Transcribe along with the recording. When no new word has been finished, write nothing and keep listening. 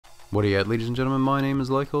What are you at, ladies and gentlemen? My name is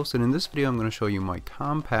Lycos, and in this video I'm going to show you my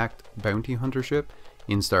compact bounty hunter ship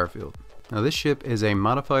in Starfield. Now this ship is a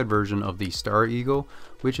modified version of the Star Eagle,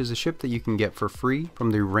 which is a ship that you can get for free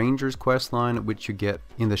from the Ranger's quest line, which you get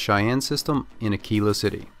in the Cheyenne system in Aquila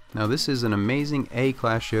City. Now this is an amazing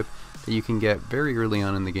A-class ship that you can get very early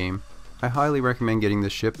on in the game. I highly recommend getting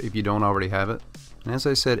this ship if you don't already have it. And as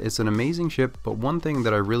I said, it's an amazing ship, but one thing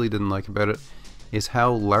that I really didn't like about it is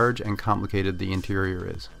how large and complicated the interior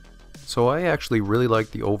is. So I actually really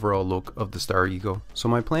like the overall look of the Star Eagle. So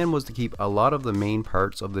my plan was to keep a lot of the main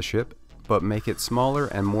parts of the ship, but make it smaller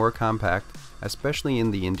and more compact, especially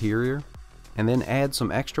in the interior, and then add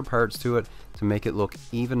some extra parts to it to make it look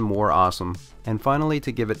even more awesome, and finally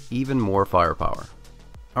to give it even more firepower.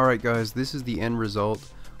 Alright guys, this is the end result.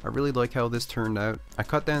 I really like how this turned out. I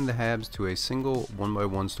cut down the habs to a single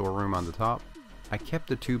 1x1 storeroom on the top. I kept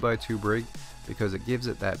the 2x2 brig because it gives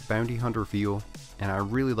it that bounty hunter feel, and I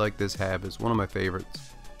really like this hab, it's one of my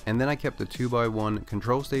favorites. And then I kept the 2x1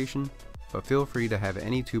 control station, but feel free to have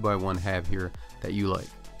any 2x1 hab here that you like.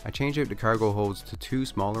 I changed out the cargo holds to 2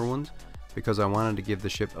 smaller ones because I wanted to give the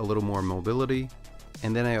ship a little more mobility,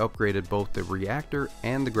 and then I upgraded both the reactor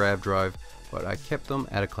and the grav drive, but I kept them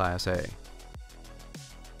at a class A.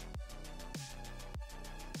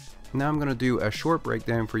 Now I'm going to do a short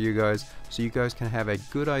breakdown for you guys so you guys can have a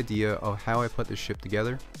good idea of how I put this ship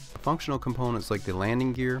together. Functional components like the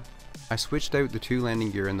landing gear, I switched out the 2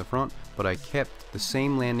 landing gear in the front, but I kept the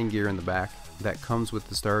same landing gear in the back that comes with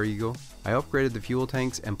the Star Eagle. I upgraded the fuel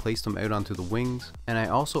tanks and placed them out onto the wings, and I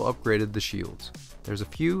also upgraded the shields. There's a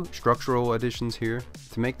few structural additions here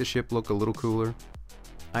to make the ship look a little cooler.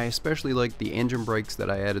 I especially like the engine brakes that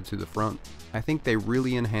I added to the front. I think they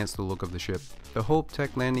really enhance the look of the ship. The Hope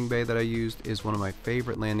Tech landing bay that I used is one of my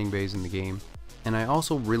favorite landing bays in the game, and I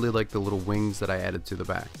also really like the little wings that I added to the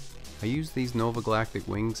back. I used these Nova Galactic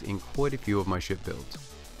wings in quite a few of my ship builds.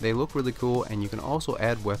 They look really cool, and you can also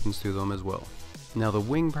add weapons to them as well. Now the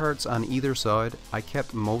wing parts on either side I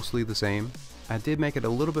kept mostly the same. I did make it a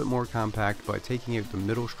little bit more compact by taking out the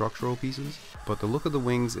middle structural pieces, but the look of the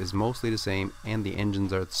wings is mostly the same and the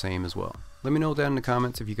engines are the same as well. Let me know down in the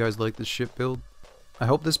comments if you guys like this ship build. I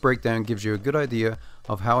hope this breakdown gives you a good idea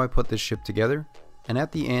of how I put this ship together, and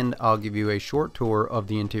at the end I'll give you a short tour of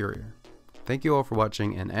the interior. Thank you all for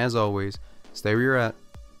watching, and as always, stay where you're at,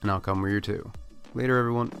 and I'll come where you're to. Later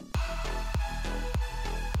everyone.